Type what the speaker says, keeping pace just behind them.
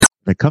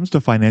When it comes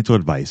to financial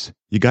advice,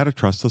 you got to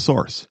trust the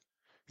source.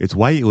 It's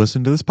why you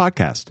listen to this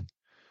podcast.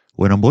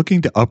 When I'm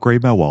looking to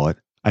upgrade my wallet,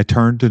 I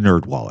turn to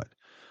NerdWallet.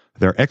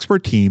 Their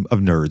expert team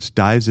of nerds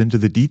dives into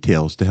the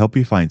details to help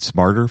you find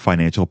smarter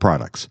financial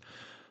products.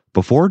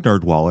 Before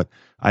NerdWallet,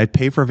 I'd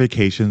pay for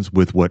vacations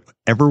with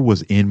whatever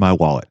was in my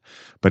wallet,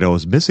 but I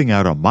was missing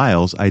out on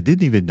miles I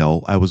didn't even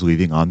know I was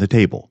leaving on the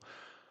table.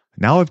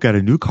 Now I've got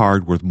a new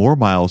card worth more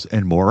miles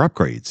and more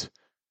upgrades.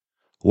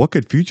 What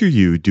could future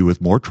you do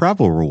with more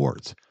travel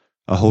rewards?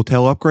 A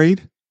hotel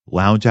upgrade?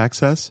 Lounge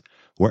access?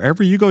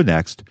 Wherever you go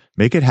next,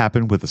 make it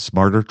happen with a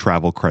smarter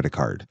travel credit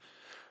card.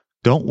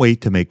 Don't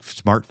wait to make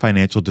smart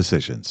financial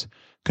decisions.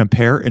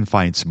 Compare and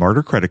find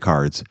smarter credit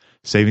cards,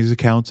 savings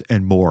accounts,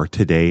 and more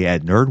today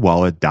at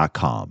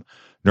nerdwallet.com.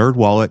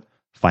 NerdWallet,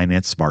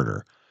 finance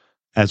smarter.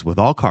 As with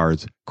all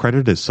cards,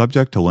 credit is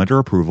subject to lender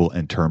approval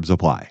and terms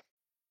apply.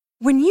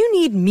 When you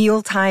need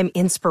mealtime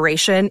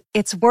inspiration,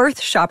 it's worth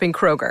shopping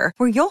Kroger,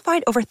 where you'll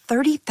find over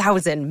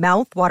 30,000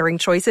 mouth-watering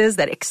choices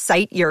that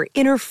excite your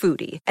inner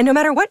foodie. And no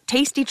matter what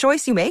tasty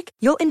choice you make,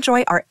 you'll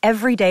enjoy our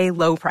everyday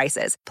low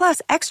prices,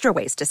 plus extra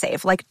ways to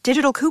save, like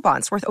digital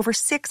coupons worth over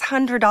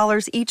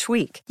 $600 each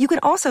week. You can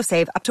also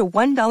save up to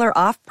 $1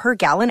 off per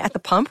gallon at the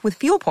pump with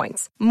fuel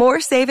points.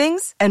 More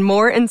savings and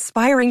more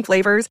inspiring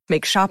flavors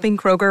make shopping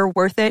Kroger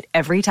worth it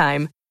every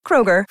time.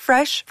 Kroger,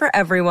 fresh for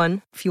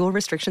everyone. Fuel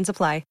restrictions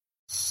apply.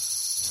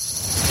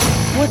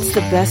 What's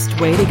the best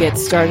way to get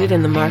started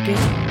in the market?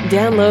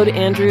 Download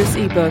Andrew's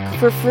ebook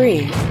for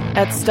free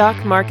at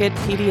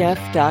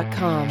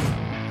stockmarketpdf.com.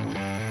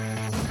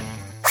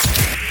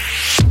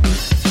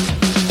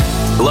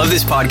 I love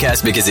this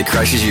podcast because it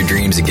crushes your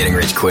dreams of getting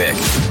rich quick.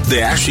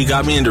 They actually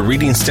got me into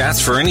reading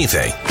stats for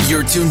anything.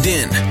 You're tuned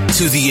in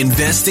to the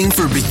Investing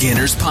for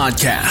Beginners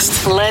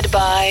podcast. Led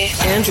by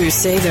Andrew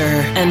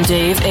Sather and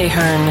Dave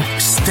Ahern.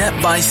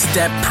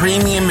 Step-by-step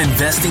premium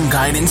investing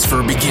guidance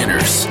for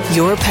beginners.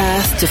 Your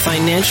path to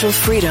financial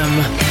freedom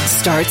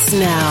starts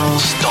now.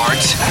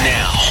 Starts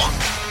now.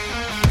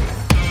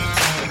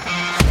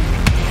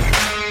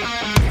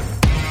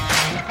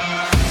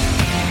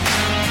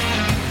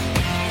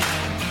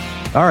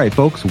 All right,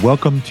 folks,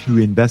 welcome to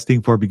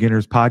Investing for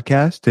Beginners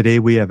podcast. Today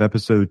we have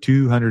episode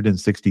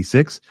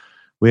 266.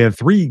 We have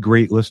 3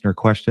 great listener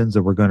questions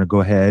that we're going to go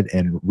ahead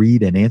and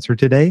read and answer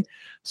today.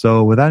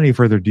 So without any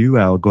further ado,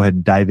 I'll go ahead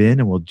and dive in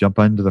and we'll jump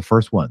into the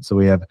first one. So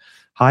we have,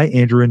 hi,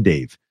 Andrew and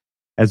Dave.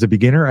 As a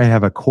beginner, I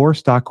have a core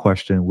stock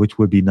question, which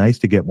would be nice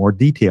to get more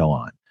detail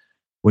on.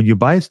 When you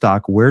buy a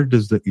stock, where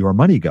does your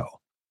money go?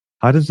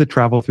 How does it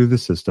travel through the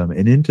system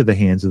and into the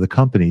hands of the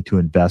company to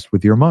invest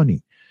with your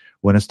money?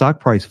 When a stock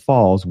price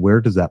falls,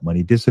 where does that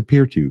money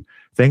disappear to?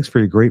 Thanks for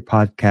your great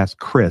podcast,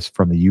 Chris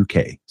from the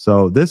UK.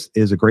 So this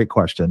is a great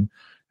question,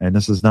 and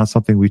this is not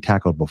something we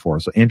tackled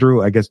before. So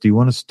Andrew, I guess, do you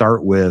want to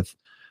start with,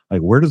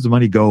 like, where does the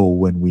money go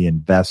when we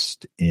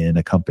invest in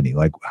a company?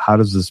 Like, how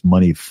does this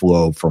money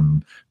flow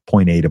from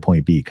point A to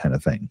point B kind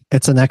of thing?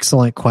 It's an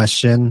excellent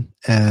question.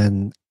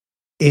 And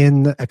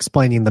in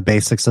explaining the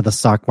basics of the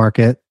stock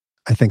market,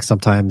 I think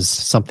sometimes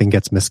something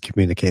gets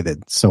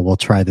miscommunicated. So we'll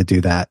try to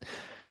do that.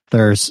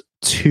 There's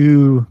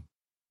 2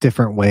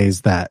 different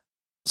ways that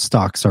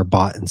stocks are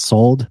bought and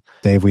sold.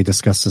 Dave, we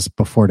discussed this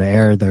before to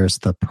air. There's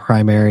the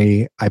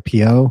primary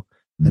IPO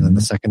and then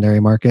the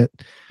secondary market.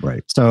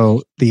 Right.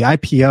 So the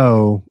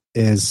IPO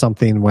is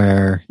something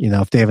where,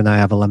 if Dave and I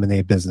have a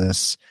lemonade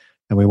business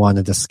and we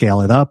wanted to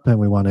scale it up and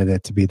we wanted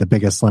it to be the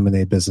biggest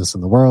lemonade business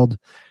in the world,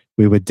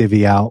 we would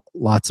divvy out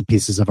lots of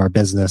pieces of our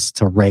business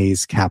to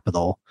raise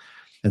capital.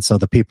 And so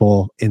the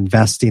people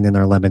investing in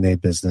our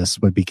lemonade business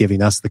would be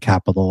giving us the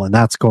capital, and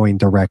that's going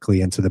directly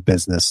into the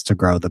business to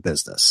grow the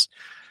business.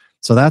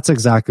 So that's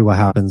exactly what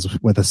happens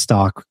with a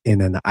stock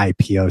in an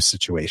IPO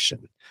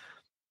situation.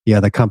 Yeah,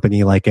 the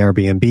company like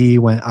Airbnb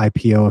went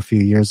IPO a few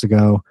years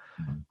ago.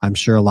 I'm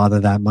sure a lot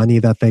of that money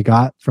that they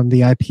got from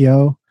the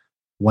IPO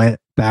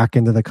went back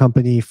into the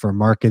company for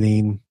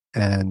marketing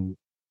and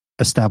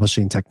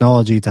establishing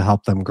technology to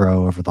help them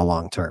grow over the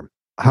long term.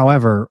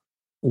 However,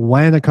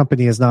 when a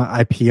company is not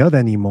IPO'd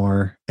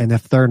anymore, and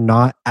if they're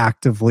not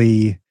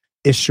actively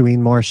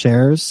issuing more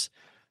shares,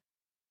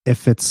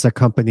 if it's a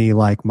company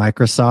like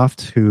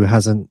Microsoft who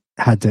hasn't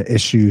had to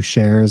issue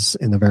shares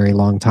in a very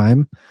long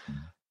time,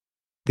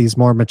 these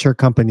more mature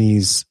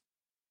companies,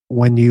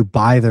 when you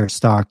buy their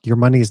stock, your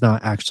money is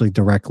not actually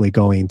directly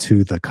going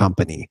to the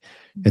company.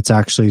 It's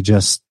actually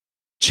just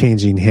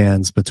changing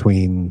hands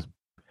between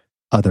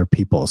other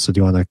people. So do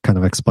you want to kind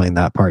of explain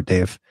that part,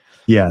 Dave?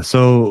 Yeah.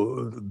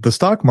 So the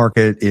stock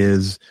market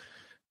is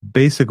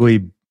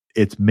basically,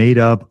 it's made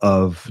up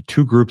of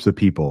 2 groups of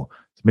people.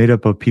 It's made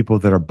up of people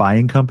that are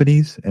buying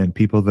companies and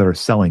people that are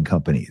selling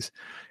companies.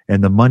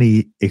 And the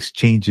money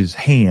exchanges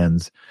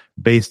hands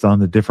based on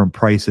the different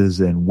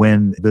prices and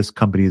when this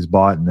company is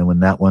bought and then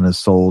when that one is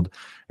sold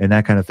and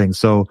that kind of thing.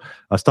 So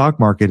a stock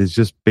market is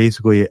just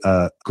basically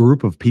a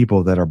group of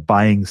people that are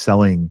buying and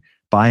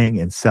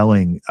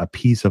selling a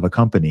piece of a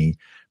company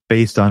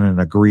based on an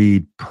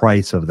agreed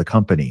price of the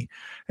company.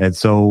 And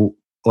so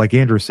like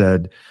Andrew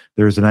said,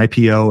 there's an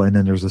IPO and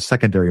then there's a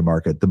secondary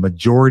market. The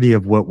majority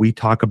of what we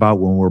talk about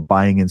when we're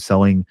buying and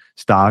selling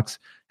stocks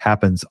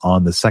happens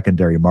on the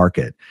secondary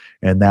market.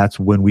 And that's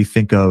when we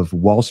think of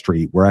Wall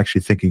Street, we're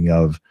thinking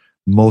of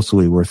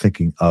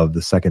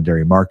the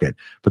secondary market.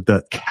 But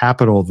the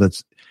capital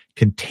that's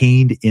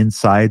contained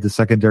inside the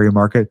secondary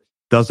market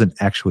doesn't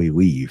actually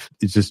leave.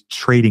 It's just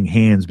trading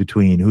hands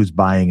between who's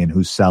buying and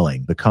who's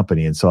selling the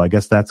company. And so I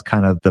guess that's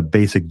kind of the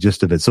basic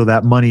gist of it. So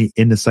that money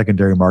in the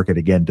secondary market,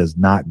 again, does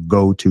not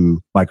go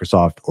to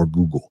Microsoft or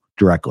Google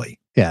directly.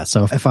 Yeah.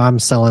 So if I'm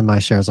selling my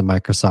shares of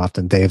Microsoft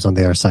and Dave's on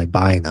the other side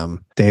buying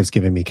them, Dave's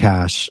giving me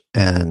cash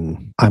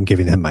and I'm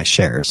giving him my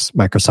shares.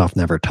 Microsoft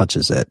never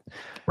touches it.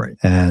 Right.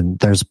 And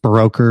there's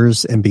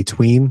brokers in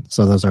between.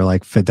 So those are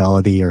like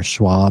Fidelity or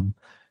Schwab.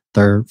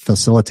 They're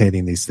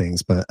facilitating these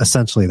things, but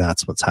essentially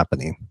that's what's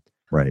happening.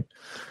 Right.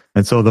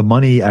 And so the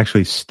money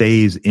actually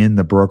stays in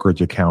the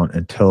brokerage account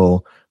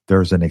until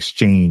there's an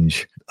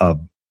exchange of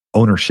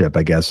ownership,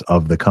 I guess,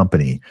 of the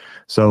company.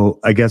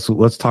 So I guess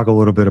let's talk a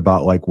little bit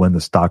about like when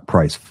the stock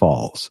price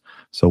falls.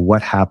 So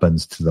what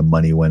happens to the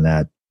money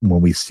when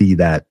we see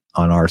that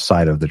on our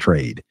side of the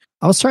trade?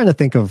 I was trying to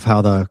think of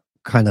how to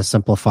kind of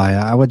simplify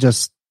it. I would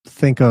just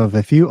think of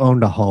if you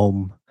owned a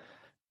home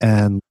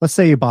and let's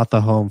say you bought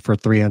the home for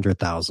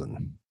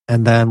 $300,000.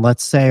 And then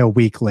let's say a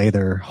week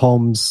later,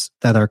 homes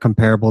that are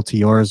comparable to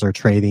yours are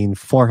trading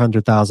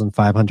 $400,000,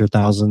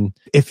 $500,000.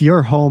 If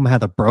your home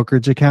had a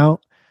brokerage account,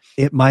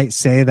 it might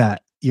say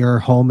that your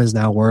home is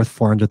now worth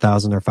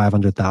 $400,000 or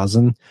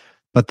 $500,000,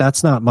 but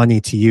that's not money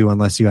to you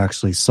unless you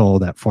actually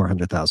sold at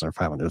 $400,000 or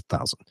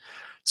 $500,000.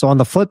 So on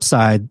the flip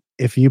side,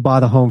 if you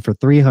bought a home for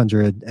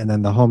 $300,000 and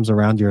then the homes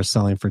around you are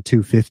selling for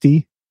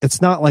 $250,000, it's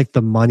not like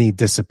the money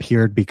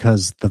disappeared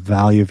because the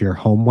value of your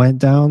home went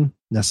down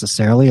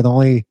necessarily. It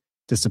only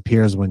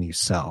disappears when you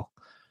sell.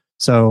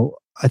 So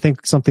I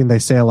think something they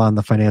say a lot in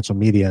the financial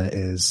media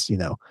is,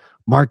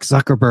 Mark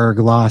Zuckerberg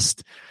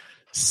lost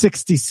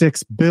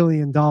 $66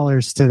 billion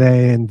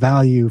today in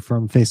value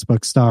from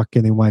Facebook stock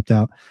getting wiped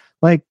out.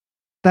 Like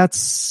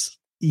that's,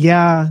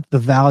 the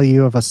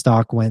value of a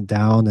stock went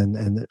down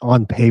and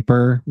on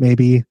paper,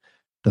 maybe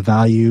the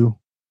value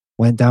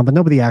went down, but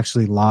nobody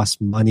actually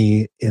lost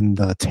money in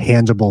the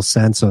tangible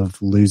sense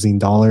of losing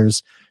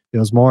dollars. It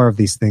was more of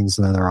these things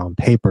that are on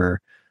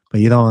paper, but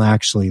you don't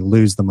actually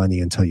lose the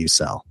money until you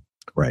sell.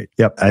 Right.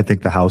 Yep. I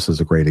think the house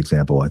is a great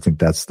example. I think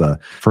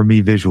for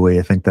me visually,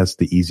 I think that's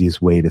the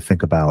easiest way to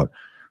think about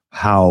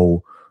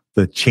how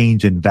the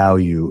change in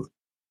value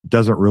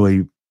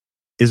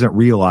isn't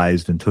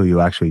realized until you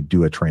actually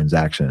do a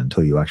transaction,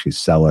 until you actually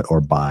sell it or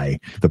buy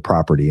the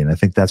property. And I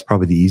think that's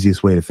probably the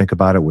easiest way to think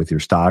about it with your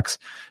stocks,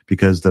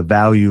 because the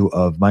value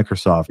of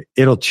Microsoft,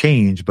 it'll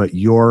change, but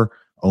your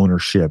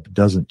ownership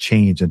doesn't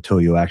change until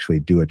you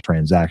actually do a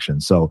transaction.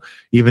 So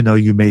even though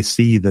you may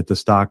see that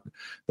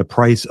the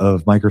price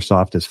of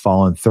Microsoft has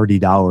fallen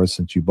 $30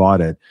 since you bought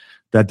it,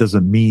 that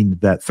doesn't mean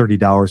that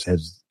 $30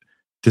 has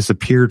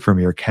disappeared from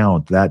your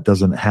account. That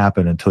doesn't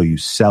happen until you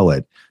sell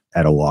it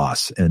at a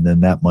loss. And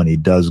then that money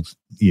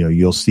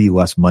you'll see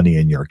less money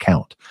in your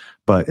account.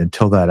 But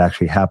until that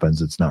actually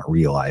happens, it's not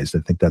realized. I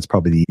think that's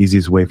probably the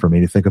easiest way for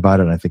me to think about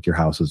it. And I think your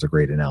house is a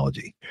great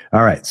analogy.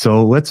 All right.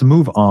 So let's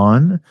move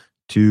on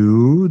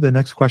to the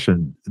next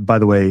question. By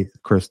the way,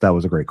 Chris, that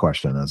was a great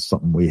question. That's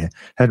something we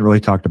hadn't really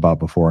talked about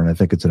before. And I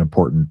think it's an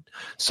important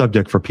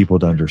subject for people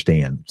to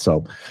understand.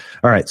 So,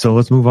 all right. So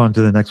let's move on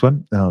to the next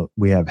one.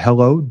 We have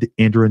hello,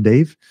 Andrew and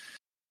Dave.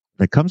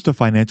 When it comes to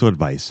financial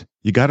advice,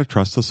 you got to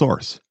trust the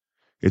source.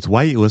 It's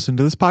why you listen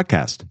to this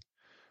podcast.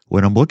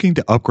 When I'm looking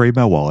to upgrade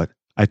my wallet,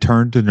 I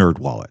turn to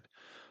NerdWallet.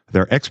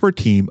 Their expert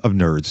team of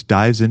nerds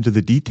dives into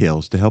the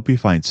details to help you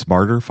find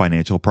smarter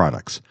financial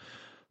products.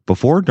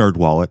 Before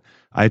NerdWallet,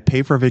 I'd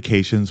pay for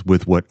vacations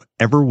with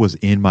whatever was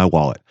in my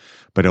wallet,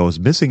 but I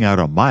was missing out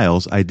on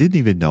miles I didn't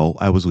even know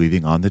I was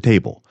leaving on the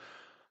table.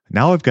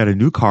 Now I've got a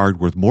new card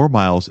worth more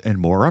miles and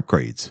more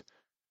upgrades.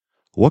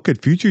 What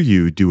could future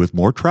you do with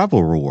more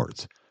travel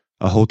rewards?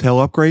 A hotel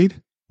upgrade?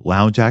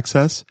 Lounge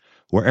access?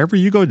 Wherever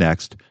you go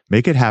next,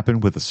 make it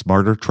happen with a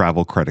smarter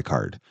travel credit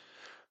card.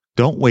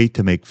 Don't wait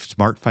to make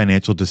smart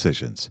financial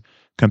decisions.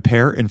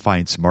 Compare and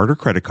find smarter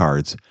credit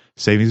cards,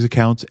 savings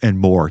accounts, and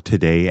more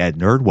today at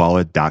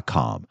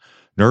nerdwallet.com.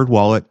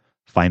 NerdWallet,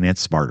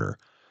 finance smarter.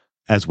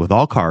 As with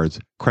all cards,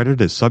 credit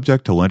is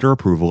subject to lender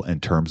approval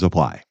and terms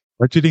apply.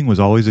 Budgeting was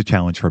always a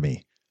challenge for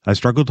me. I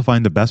struggled to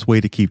find the best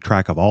way to keep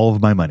track of all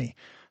of my money.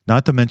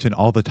 Not to mention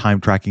all the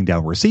time tracking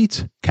down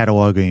receipts,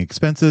 cataloging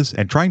expenses,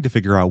 and trying to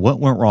figure out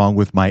what went wrong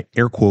with my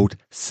air quote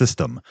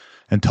system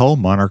until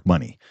Monarch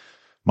Money.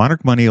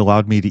 Monarch Money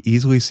allowed me to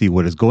easily see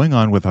what is going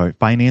on with my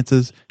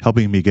finances,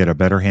 helping me get a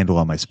better handle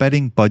on my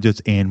spending,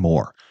 budgets, and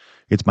more.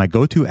 It's my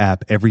go-to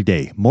app every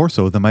day, more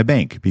so than my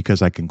bank,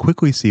 because I can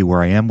quickly see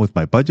where I am with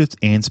my budgets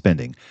and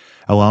spending,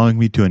 allowing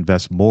me to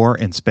invest more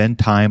and spend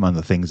time on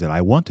the things that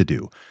I want to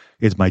do.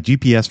 It's my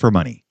GPS for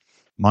money.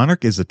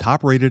 Monarch is the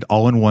top-rated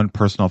all-in-one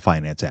personal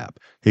finance app.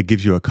 It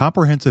gives you a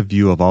comprehensive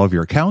view of all of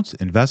your accounts,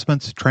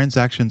 investments,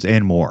 transactions,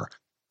 and more.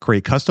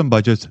 create custom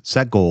budgets,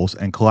 set goals,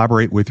 and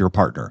collaborate with your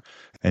partner.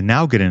 And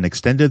now get an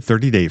extended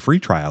 30-day free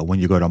trial when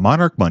you go to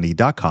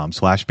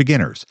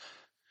monarchmoney.com/beginners.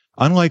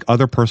 Unlike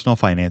other personal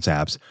finance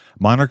apps,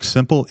 Monarch's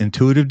simple,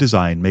 intuitive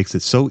design makes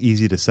it so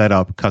easy to set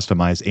up,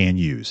 customize, and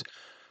use.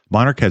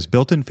 Monarch has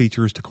built-in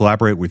features to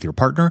collaborate with your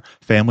partner,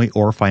 family,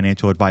 or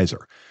financial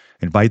advisor.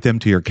 Invite them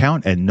to your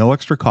account at no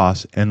extra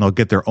cost, and they'll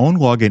get their own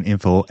login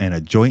info and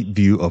a joint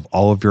view of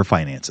all of your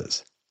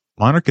finances.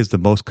 Monarch is the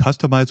most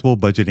customizable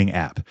budgeting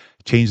app.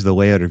 Change the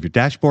layout of your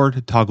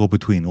dashboard, toggle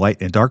between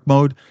light and dark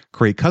mode,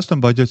 create custom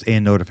budgets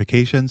and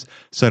notifications,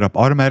 set up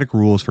automatic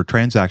rules for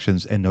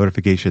transactions and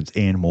notifications,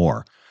 and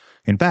more.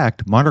 In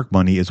fact, Monarch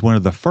Money is one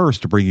of the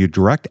first to bring you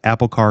direct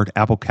Apple Card,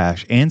 Apple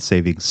Cash, and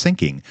savings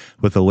syncing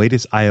with the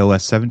latest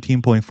iOS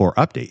 17.4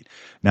 update.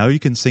 Now you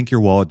can sync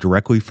your wallet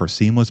directly for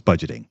seamless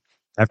budgeting.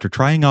 After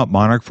trying out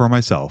Monarch for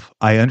myself,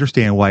 I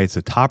understand why it's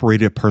a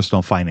top-rated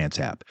personal finance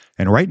app.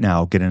 And right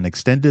now, get an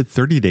extended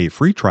 30-day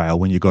free trial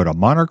when you go to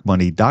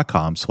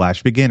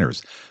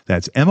monarchmoney.com/beginners.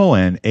 That's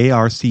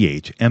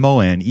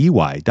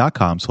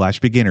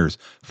monarchmoney.com/beginners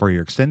for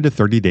your extended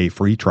 30-day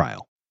free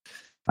trial.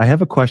 I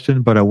have a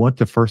question, but I want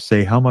to first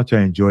say how much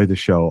I enjoy the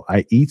show.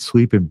 I eat,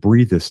 sleep, and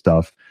breathe this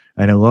stuff,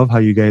 and I love how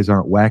you guys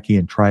aren't wacky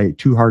and try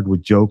too hard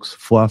with jokes,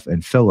 fluff,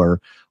 and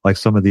filler like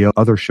some of the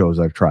other shows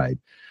I've tried.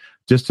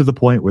 Just to the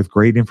point with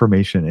great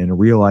information and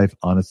real-life,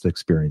 honest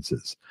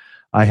experiences.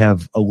 I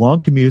have a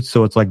long commute,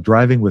 so it's like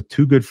driving with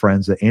two good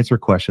friends that answer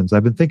questions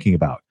I've been thinking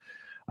about.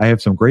 I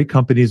have some great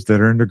companies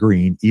that are in the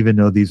green, even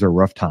though these are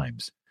rough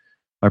times.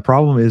 My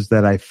problem is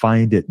that I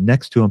find it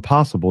next to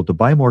impossible to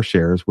buy more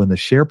shares when the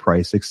share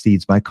price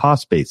exceeds my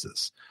cost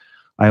basis.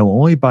 I will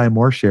only buy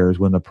more shares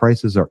when the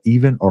prices are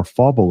even or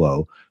fall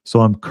below,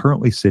 so I'm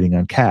currently sitting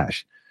on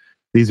cash.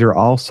 These are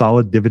all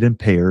solid dividend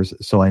payers,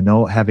 so I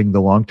know having the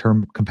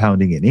long-term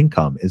compounding in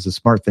income is a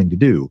smart thing to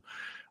do.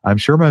 I'm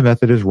sure my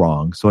method is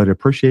wrong, so I'd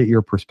appreciate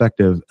your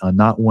perspective on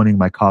not wanting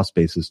my cost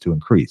basis to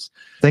increase.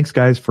 Thanks,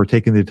 guys, for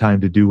taking the time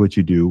to do what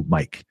you do,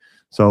 Mike.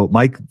 So,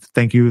 Mike,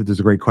 thank you. This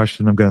is a great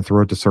question. I'm going to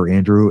throw it to Sir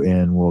Andrew,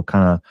 and we'll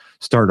kind of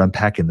start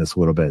unpacking this a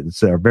little bit.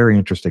 It's a very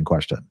interesting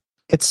question.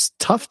 It's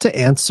tough to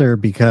answer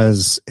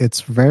because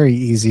it's very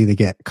easy to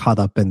get caught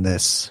up in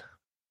this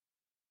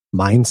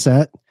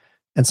mindset.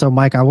 And so,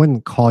 Mike, I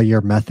wouldn't call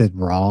your method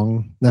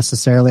wrong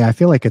necessarily. I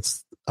feel like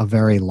it's a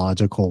very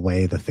logical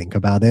way to think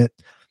about it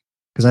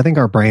because I think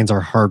our brains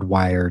are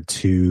hardwired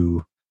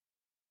to,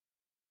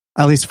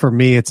 at least for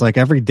me, it's like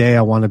every day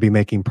I want to be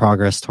making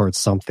progress towards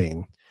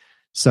something.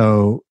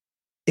 So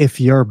if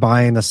you're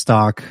buying a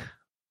stock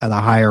at a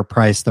higher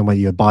price than what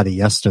you had bought it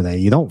yesterday,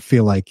 you don't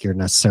feel like you're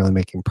necessarily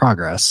making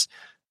progress.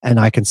 And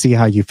I can see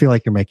how you feel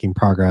like you're making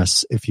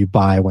progress if you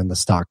buy when the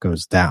stock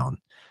goes down.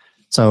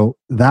 So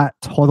that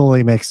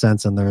totally makes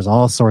sense. And there's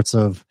all sorts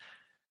of,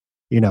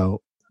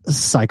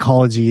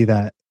 psychology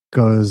that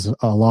goes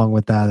along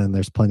with that. And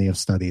there's plenty of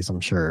studies, I'm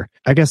sure.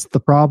 I guess the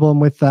problem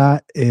with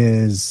that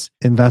is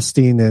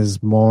investing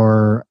is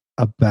more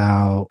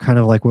about kind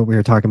of like what we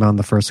were talking about in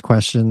the first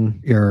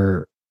question.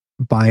 You're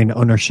buying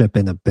ownership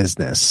in a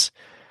business.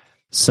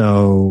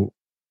 So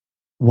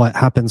what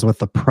happens with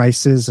the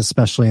prices,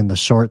 especially in the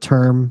short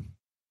term,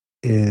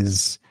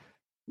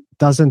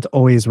 doesn't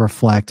always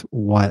reflect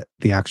what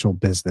the actual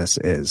business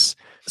is.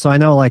 So I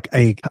know like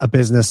a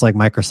business like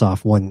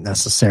Microsoft wouldn't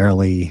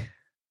necessarily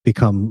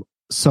become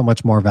so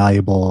much more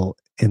valuable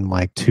in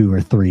like 2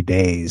 or 3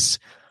 days.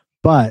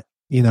 But,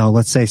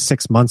 let's say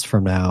 6 months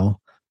from now,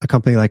 a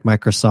company like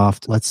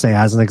Microsoft, let's say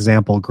as an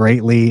example,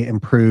 greatly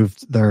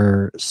improved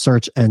their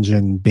search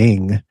engine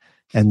Bing.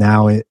 And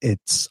now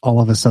it's all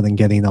of a sudden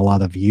getting a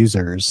lot of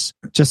users.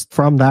 Just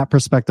from that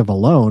perspective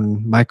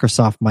alone,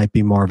 Microsoft might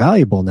be more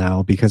valuable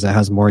now because it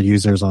has more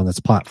users on its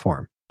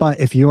platform.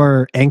 But if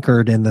you're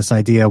anchored in this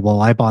idea,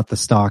 well, I bought the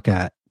stock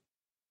at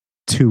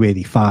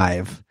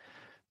 $285,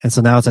 and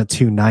so now it's at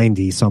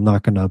 $290, so I'm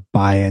not going to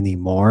buy any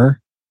more,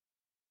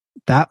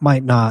 that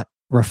might not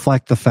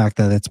reflect the fact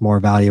that it's more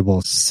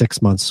valuable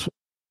 6 months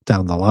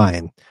down the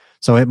line.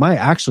 So it might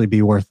actually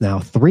be worth now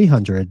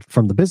 $300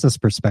 from the business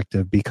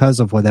perspective because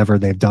of whatever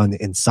they've done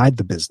inside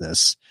the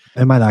business.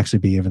 It might actually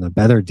be even a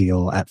better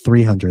deal at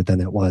 $300 than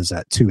it was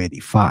at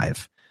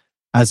 $285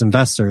 as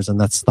investors.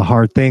 And that's the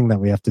hard thing that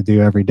we have to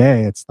do every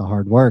day. It's the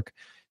hard work.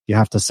 You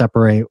have to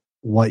separate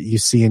what you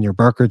see in your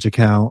brokerage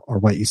account or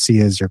what you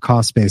see as your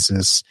cost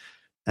basis.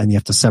 And you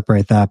have to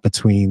separate that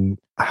between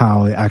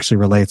how it actually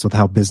relates with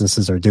how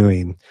businesses are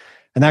doing.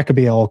 And that could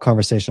be a whole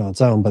conversation on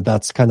its own, but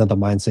that's kind of the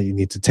mindset you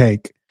need to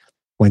take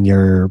when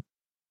you're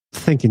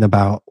thinking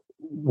about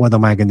what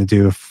am I going to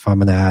do if I'm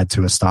going to add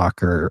to a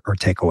stock or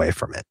take away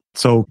from it.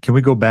 So can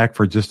we go back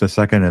for just a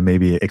second and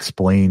maybe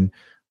explain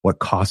what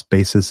cost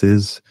basis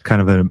is?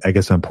 Kind of an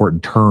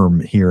important term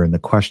here in the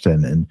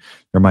question. And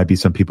there might be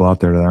some people out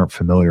there that aren't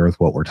familiar with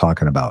what we're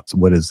talking about. So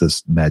what is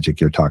this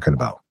magic you're talking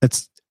about?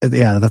 That's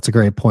a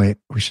great point.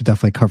 We should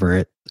definitely cover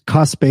it.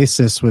 Cost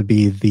basis would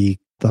be the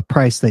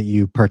price that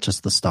you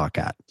purchased the stock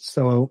at.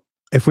 So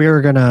if we were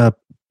going to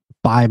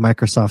buy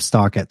Microsoft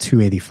stock at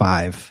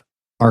 $285,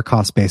 our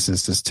cost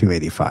basis is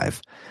 $285.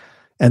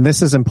 And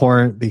this is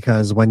important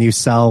because when you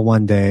sell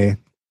one day,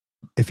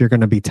 if you're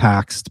going to be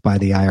taxed by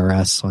the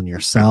IRS on your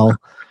sell,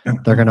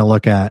 they're going to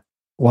look at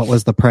what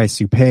was the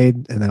price you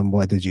paid and then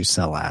what did you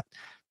sell at.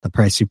 The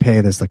price you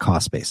paid is the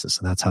cost basis,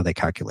 and that's how they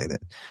calculate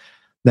it.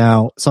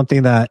 Now,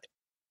 something that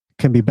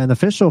can be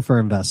beneficial for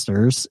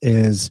investors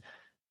is,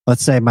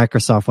 let's say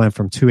Microsoft went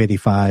from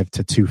 285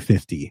 to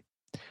 250.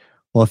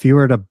 Well, if you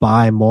were to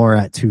buy more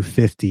at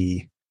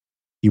 250,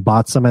 you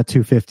bought some at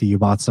 250, you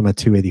bought some at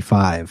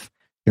 285,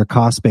 your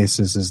cost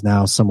basis is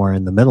now somewhere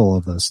in the middle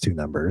of those two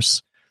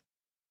numbers.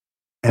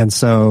 And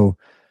so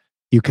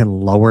you can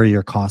lower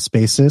your cost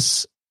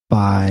basis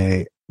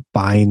by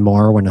buying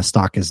more when a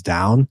stock is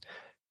down.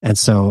 And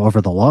so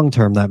over the long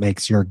term, that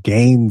makes your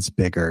gains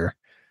bigger,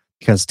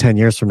 because 10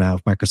 years from now,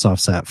 if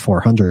Microsoft's at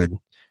 400,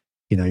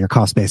 your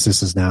cost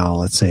basis is now,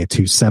 let's say,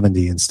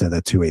 270 instead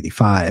of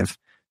 285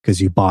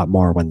 because you bought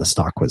more when the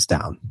stock was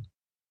down.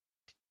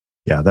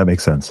 Yeah, that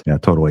makes sense. Yeah,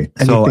 totally.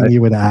 Anything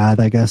you would add,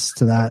 I guess,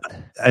 to that?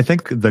 I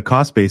think the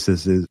cost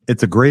basis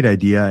it's a great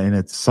idea, and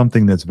it's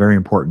something that's very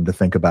important to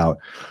think about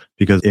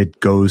because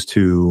it goes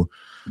to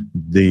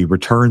the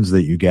returns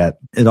that you get.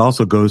 It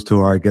also goes to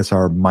our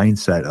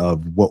mindset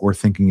of what we're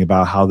thinking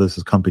about how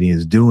this company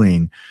is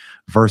doing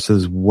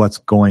versus what's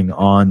going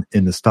on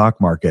in the stock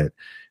market.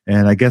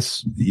 And I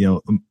guess,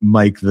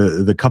 Mike,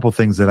 the couple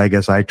things that I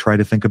guess I try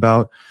to think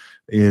about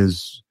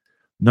is,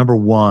 number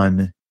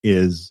one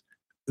is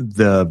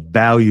the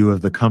value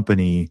of the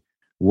company.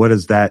 What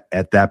is that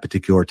at that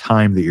particular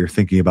time that you're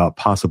thinking about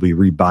possibly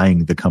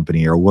rebuying the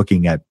company or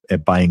looking at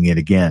buying it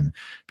again?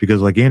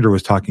 Because like Andrew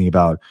was talking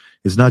about,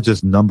 it's not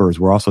just numbers.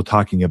 We're also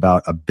talking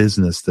about a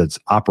business that's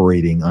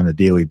operating on a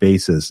daily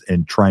basis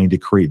and trying to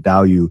create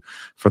value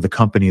for the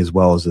company as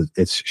well as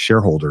its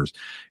shareholders.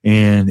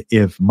 And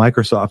if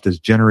Microsoft is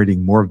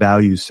generating more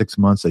value 6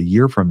 months, a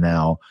year from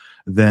now,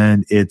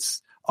 then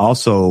it's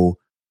also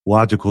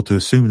logical to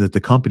assume that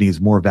the company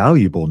is more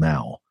valuable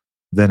now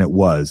than it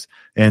was.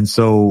 And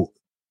so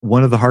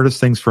one of the hardest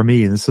things for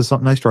me, and this is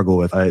something I struggle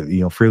with,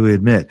 I freely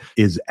admit,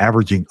 is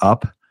averaging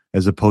up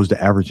as opposed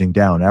to averaging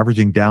down.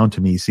 Averaging down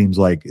to me seems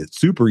like it's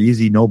super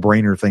easy,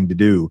 no-brainer thing to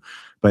do,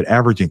 but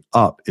averaging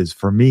up is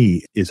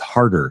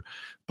harder.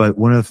 But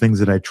one of the things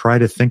that I try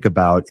to think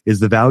about is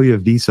the value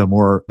of Visa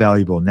more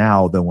valuable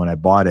now than when I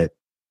bought it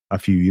a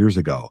few years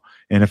ago?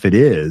 And if it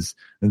is,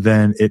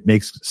 then it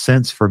makes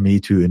sense for me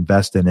to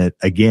invest in it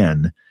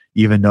again,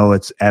 even though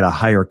it's at a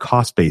higher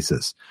cost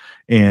basis.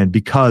 And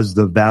because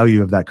the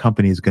value of that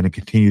company is going to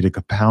continue to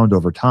compound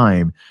over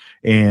time,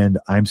 and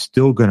I'm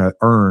still going to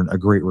earn a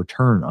great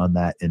return on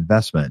that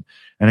investment.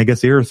 And I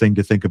guess the other thing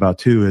to think about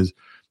too is,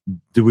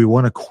 do we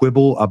want to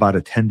quibble about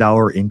a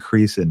 $10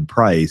 increase in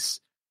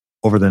price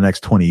over the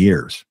next 20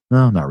 years?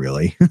 No, not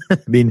really. I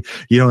mean,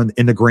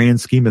 in the grand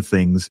scheme of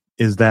things,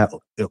 is that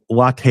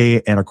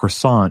latte and a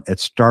croissant at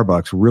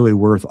Starbucks really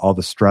worth all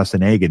the stress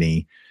and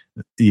agony,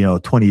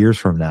 20 years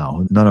from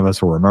now? None of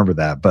us will remember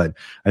that. But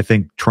I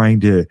think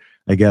trying to,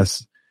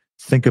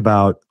 think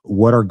about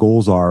what our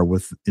goals are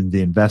in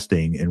the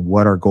investing and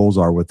what our goals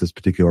are with this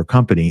particular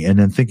company, and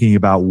then thinking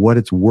about what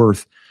it's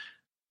worth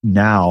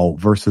now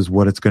versus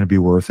what it's going to be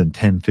worth in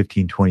 10,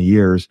 15, 20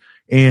 years.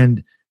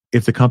 And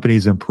if the company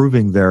is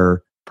improving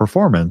their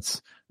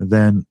performance,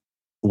 then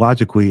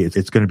logically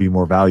it's going to be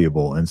more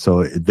valuable. And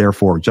so it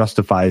therefore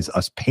justifies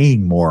us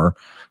paying more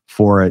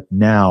for it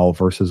now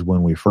versus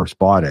when we first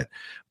bought it.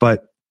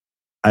 But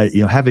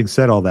having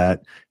said all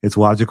that, it's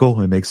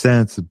logical, it makes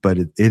sense, but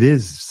it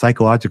is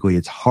psychologically,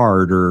 it's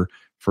harder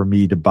for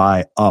me to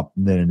buy up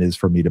than it is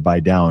for me to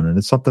buy down. And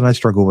it's something I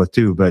struggle with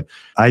too, but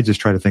I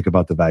just try to think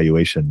about the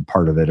valuation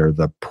part of it, or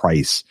the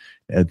price,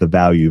 the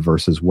value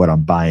versus what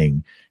I'm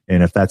buying.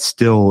 And if that's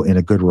still in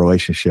a good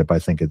relationship, I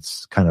think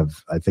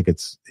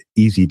it's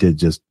easy to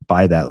just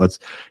buy that.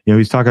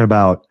 He's talking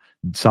about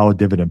solid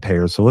dividend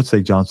payers. So let's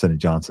say Johnson &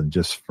 Johnson,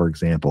 just for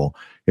example,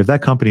 if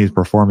that company is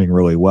performing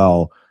really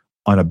well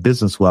on a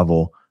business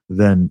level,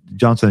 then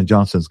Johnson &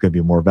 Johnson is going to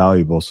be more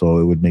valuable. So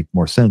it would make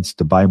more sense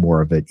to buy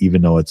more of it,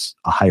 even though it's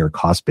a higher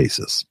cost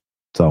basis.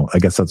 So I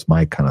guess that's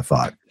my kind of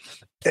thought.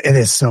 It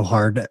is so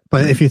hard.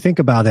 But if you think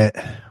about it,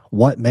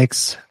 what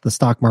makes the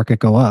stock market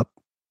go up?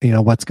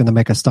 What's going to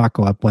make a stock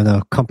go up when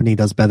a company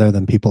does better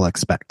than people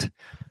expect?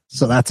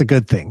 So that's a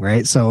good thing,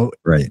 right? So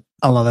right.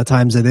 A lot of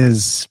times it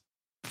is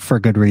for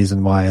good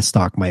reason why a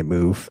stock might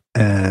move,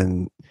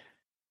 and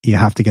you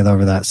have to get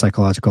over that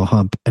psychological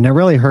hump. And it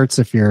really hurts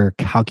if you're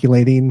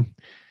calculating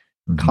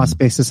cost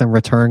basis and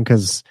return,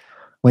 because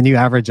when you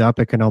average up,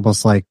 it can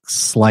almost like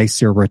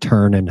slice your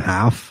return in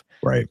half.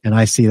 Right. And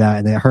I see that,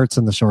 and it hurts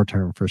in the short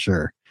term for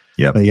sure.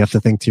 Yeah. But you have to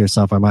think to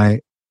yourself, am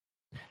I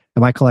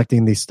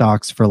collecting these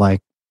stocks for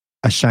like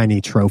a shiny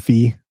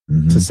trophy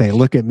to say,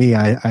 look at me,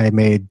 I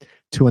made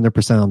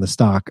 200% on the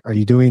stock? Are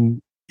you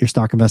doing your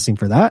stock investing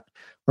for that?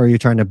 Or are you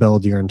trying to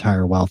build your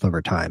entire wealth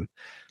over time?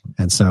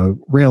 And so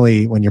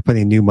really, when you're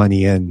putting new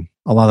money in,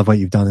 a lot of what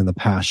you've done in the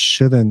past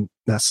shouldn't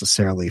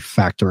necessarily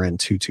factor in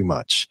too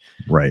much.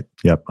 Right.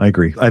 Yep. I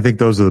agree. I think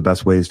those are the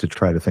best ways to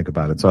try to think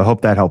about it. So I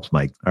hope that helps,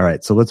 Mike. All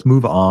right. So let's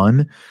move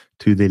on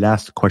to the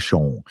last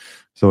question.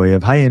 So we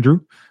have, hi,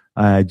 Andrew.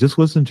 I just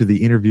listened to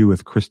the interview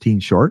with Christine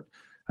Short.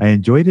 I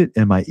enjoyed it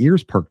and my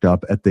ears perked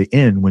up at the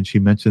end when she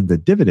mentioned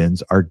that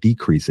dividends are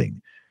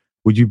decreasing.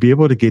 Would you be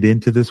able to get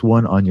into this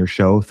one on your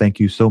show? Thank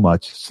you so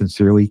much.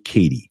 Sincerely,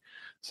 Katie.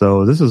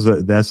 So this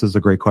is a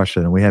great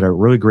question. And we had a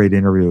really great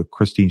interview with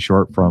Christine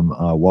Short from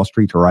Wall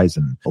Street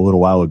Horizon a little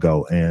while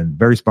ago, and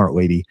very smart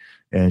lady.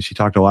 And she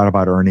talked a lot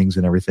about earnings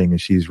and everything. And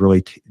she's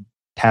really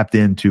tapped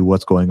into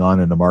what's going on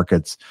in the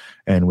markets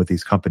and with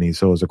these companies.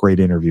 So it was a great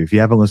interview. If you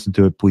haven't listened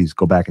to it, please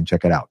go back and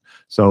check it out.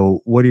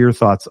 So what are your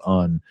thoughts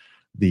on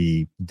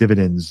the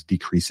dividends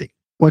decreasing?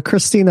 What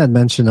Christine had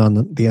mentioned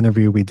on the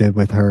interview we did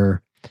with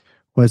her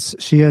was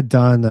she had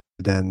done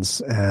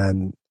dividends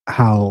and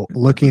how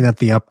looking at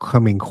the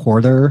upcoming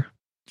quarter,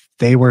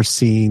 they were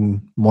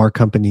seeing more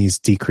companies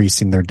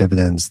decreasing their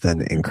dividends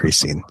than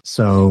increasing.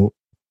 So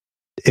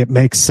it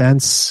makes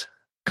sense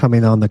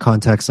coming on the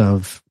context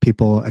of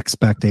people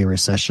expect a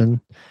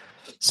recession.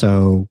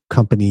 So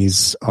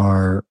companies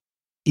are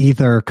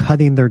either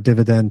cutting their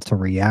dividend to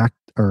react,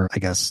 or I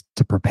guess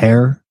to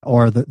prepare,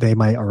 or that they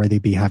might already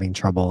be having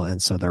trouble.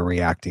 And so they're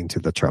reacting to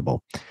the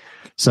trouble.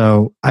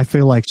 So I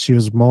feel like she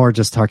was more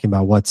just talking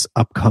about what's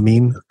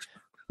upcoming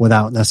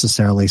without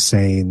necessarily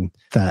saying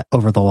that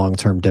over the long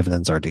term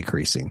dividends are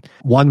decreasing.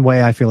 One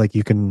way I feel like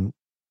you can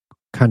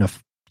kind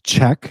of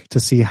check to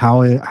see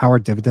how are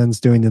dividends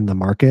doing in the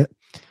market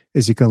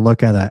is you can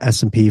look at a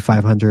S&P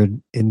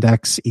 500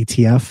 index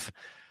ETF.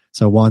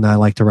 So one I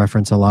like to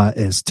reference a lot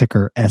is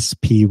ticker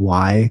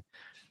SPY.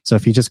 So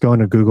if you just go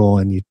into Google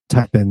and you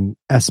type in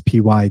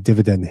SPY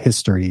dividend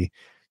history,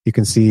 you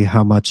can see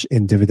how much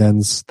in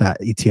dividends that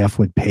ETF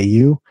would pay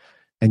you.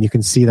 And you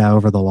can see that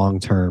over the long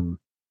term,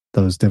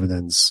 those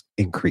dividends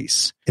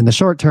increase. In the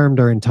short term,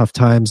 during tough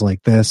times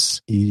like this,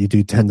 you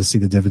do tend to see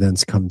the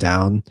dividends come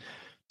down.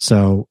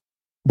 So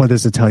what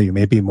does it tell you?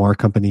 Maybe more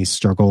companies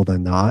struggle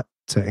than not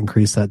to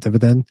increase that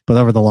dividend. But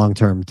over the long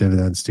term,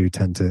 dividends do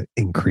tend to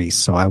increase.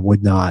 So I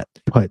would not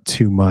put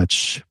too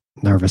much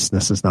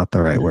nervousness is not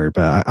the right word,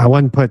 but I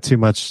wouldn't put too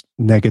much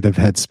negative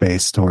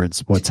headspace towards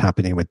what's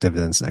happening with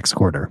dividends next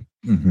quarter.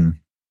 Mm-hmm.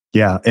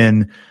 Yeah.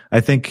 And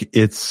I think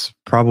it's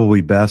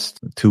probably best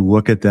to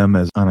look at them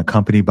as on a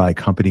company by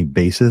company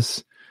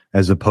basis,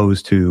 as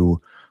opposed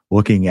to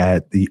looking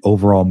at the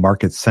overall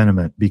market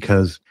sentiment,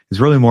 because it's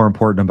really more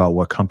important about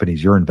what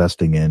companies you're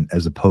investing in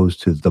as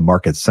opposed to the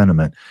market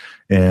sentiment.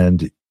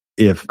 And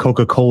if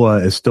Coca-Cola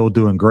is still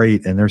doing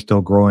great and they're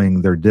still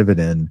growing their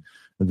dividend,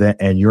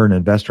 and you're an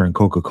investor in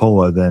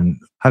Coca-Cola, then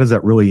how does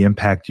that really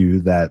impact you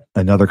that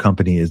another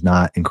company is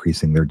not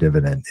increasing their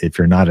dividend? If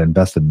you're not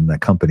invested in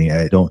that company,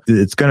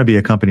 it's going to be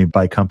a company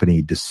by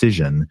company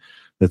decision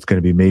that's going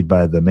to be made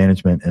by the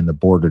management and the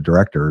board of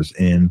directors.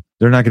 And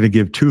they're not going to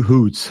give two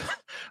hoots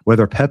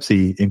whether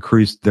Pepsi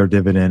increased their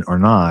dividend or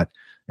not.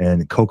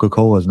 And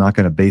Coca-Cola is not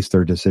going to base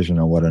their decision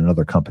on what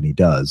another company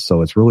does.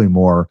 So it's really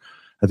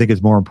I think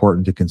it's more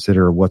important to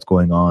consider what's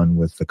going on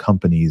with the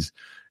companies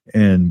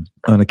and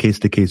on a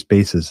case-to-case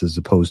basis as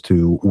opposed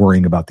to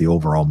worrying about the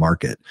overall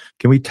market.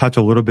 Can we touch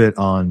a little bit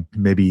on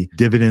maybe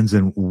dividends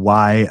and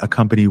why a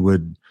company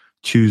would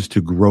choose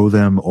to grow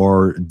them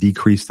or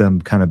decrease them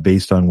kind of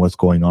based on what's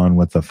going on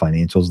with the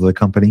financials of the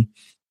company?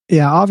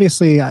 Yeah,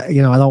 obviously, I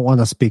don't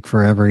want to speak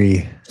for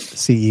every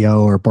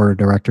CEO or board of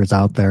directors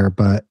out there,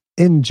 but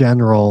in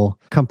general,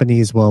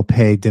 companies will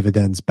pay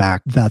dividends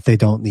back that they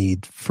don't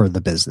need for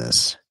the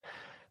business.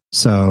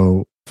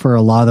 So for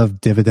a lot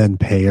of dividend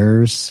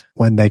payers,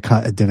 when they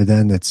cut a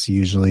dividend, it's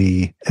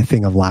usually a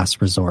thing of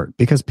last resort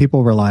because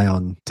people rely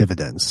on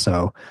dividends.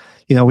 So,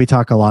 we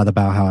talk a lot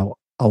about how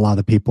a lot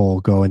of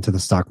people go into the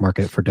stock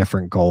market for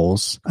different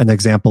goals. An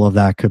example of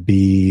that could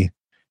be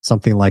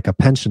something like a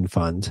pension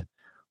fund,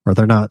 where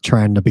they're not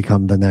trying to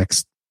become the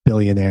next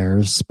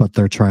billionaires, but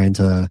they're trying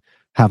to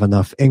have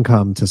enough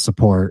income to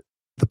support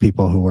the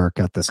people who work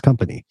at this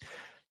company.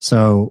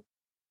 So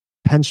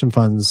pension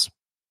funds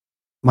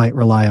might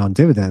rely on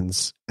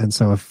dividends. And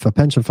so if a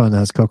pension fund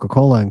has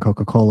Coca-Cola and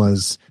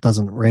Coca-Cola's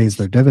doesn't raise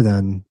their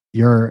dividend,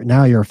 you're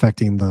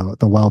affecting the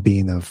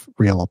well-being of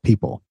real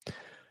people.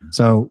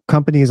 So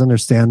companies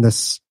understand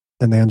this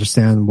and they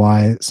understand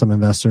why some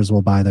investors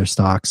will buy their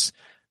stocks.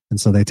 And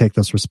so they take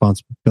this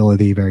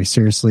responsibility very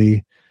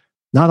seriously.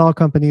 Not all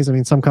companies. I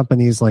mean, some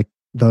companies like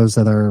those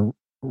that are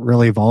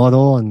really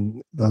volatile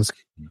and those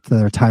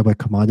that are tied with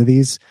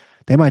commodities,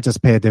 they might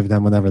just pay a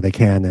dividend whenever they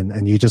can.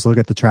 And you just look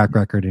at the track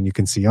record and you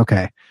can see,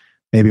 okay,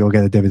 maybe we'll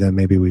get a dividend,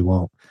 maybe we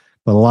won't.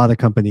 But a lot of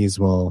companies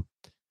will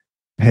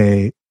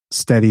pay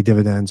steady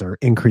dividends or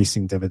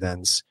increasing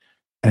dividends.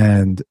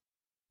 And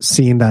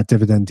seeing that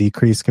dividend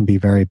decrease can be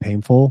very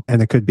painful.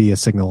 And it could be a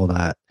signal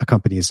that a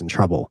company is in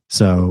trouble.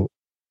 So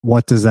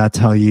what does that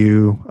tell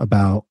you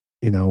about,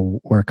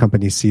 where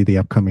companies see the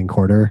upcoming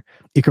quarter?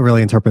 You can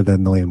really interpret it in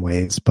a million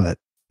ways. But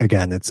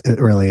again, it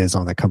really is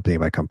on a company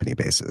by company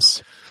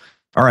basis.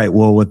 All right.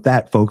 Well, with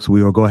that, folks,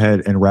 we will go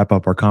ahead and wrap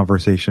up our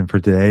conversation for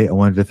today. I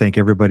wanted to thank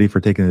everybody for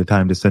taking the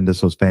time to send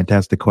us those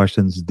fantastic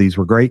questions. These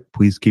were great.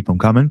 Please keep them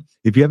coming.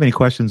 If you have any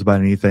questions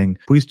about anything,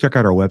 please check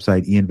out our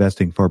website,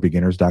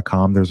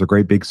 einvestingforbeginners.com. There's a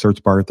great big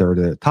search bar there at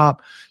the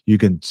top. You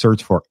can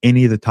search for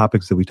any of the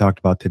topics that we talked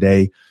about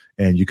today,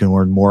 and you can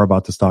learn more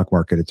about the stock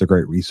market. It's a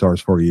great resource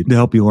for you to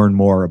help you learn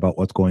more about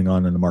what's going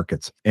on in the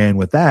markets. And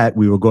with that,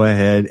 we will go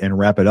ahead and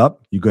wrap it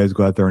up. You guys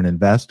go out there and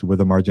invest with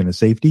a margin of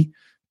safety.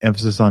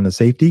 Emphasis on the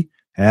safety.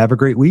 Have a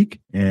great week,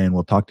 and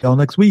we'll talk to y'all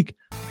next week.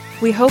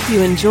 We hope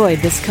you enjoyed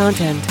this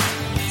content.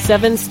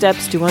 7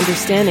 Steps to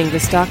Understanding the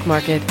Stock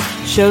Market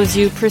shows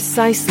you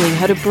precisely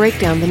how to break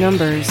down the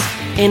numbers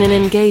in an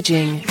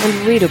engaging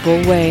and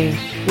readable way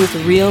with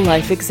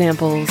real-life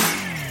examples.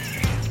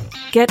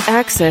 Get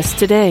access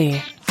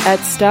today at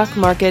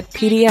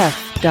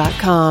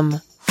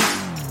stockmarketpdf.com.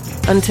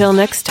 Until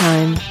next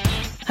time,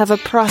 have a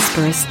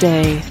prosperous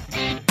day.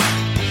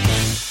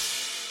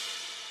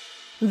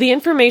 The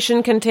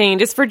information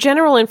contained is for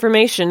general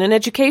information and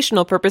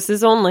educational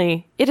purposes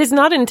only. It is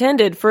not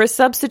intended for a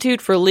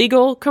substitute for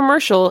legal,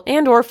 commercial,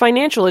 and/or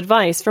financial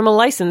advice from a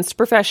licensed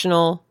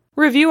professional.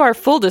 Review our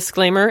full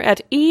disclaimer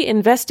at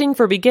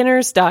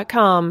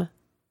einvestingforbeginners.com.